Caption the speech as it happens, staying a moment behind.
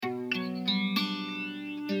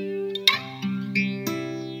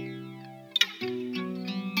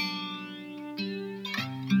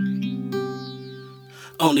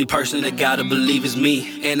Only person that gotta believe is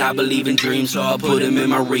me, and I believe in dreams, so I'll put him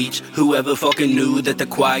in my reach. Whoever fucking knew that the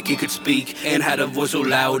quiet kid could speak and had a voice so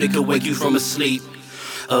loud it could wake you from a sleep.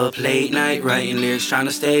 Up late night writing lyrics, trying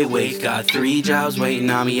to stay awake. Got 3 jobs waiting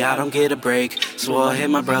on me, I don't get a break. Swore I hit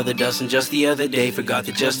my brother Dustin just the other day. Forgot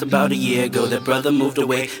that just about a year ago that brother moved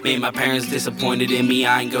away. Made my parents disappointed in me,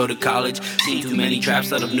 I ain't go to college. Seen too many traps,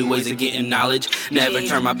 thought of new ways of getting knowledge. Never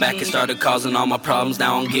turned my back and started causing all my problems.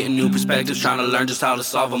 Now I'm getting new perspectives, trying to learn just how to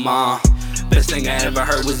solve them all. Best thing I ever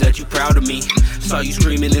heard was that you proud of me. Saw you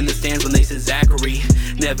screaming in the stands when they said Zachary.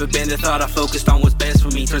 Never been the thought, I focused on what's best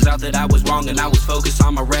for me. Turns out that I was wrong and I was focused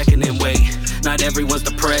on my reckoning way. Not everyone's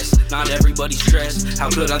depressed, not everybody's stressed. How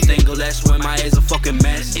could I think of less when my head's a fucking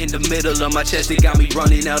mess? In the middle of my chest, it got me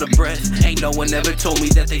running out of breath. Ain't no one ever told me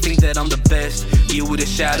that they think that I'm the best. You were the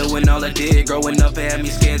shadow and all I did growing up had me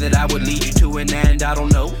scared that I would lead you to an end. I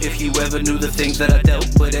don't know if you ever knew the things that I dealt,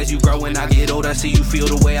 but as you grow and I get old, I see you feel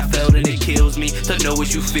the way I felt, and it kills me to know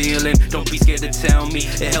what you feeling. Don't be scared to tell me,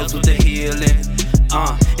 it helps with the healing.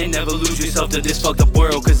 And never lose yourself to this fucked up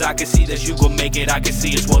world, cause I can see that you gon' make it, I can see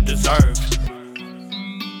it's well deserved.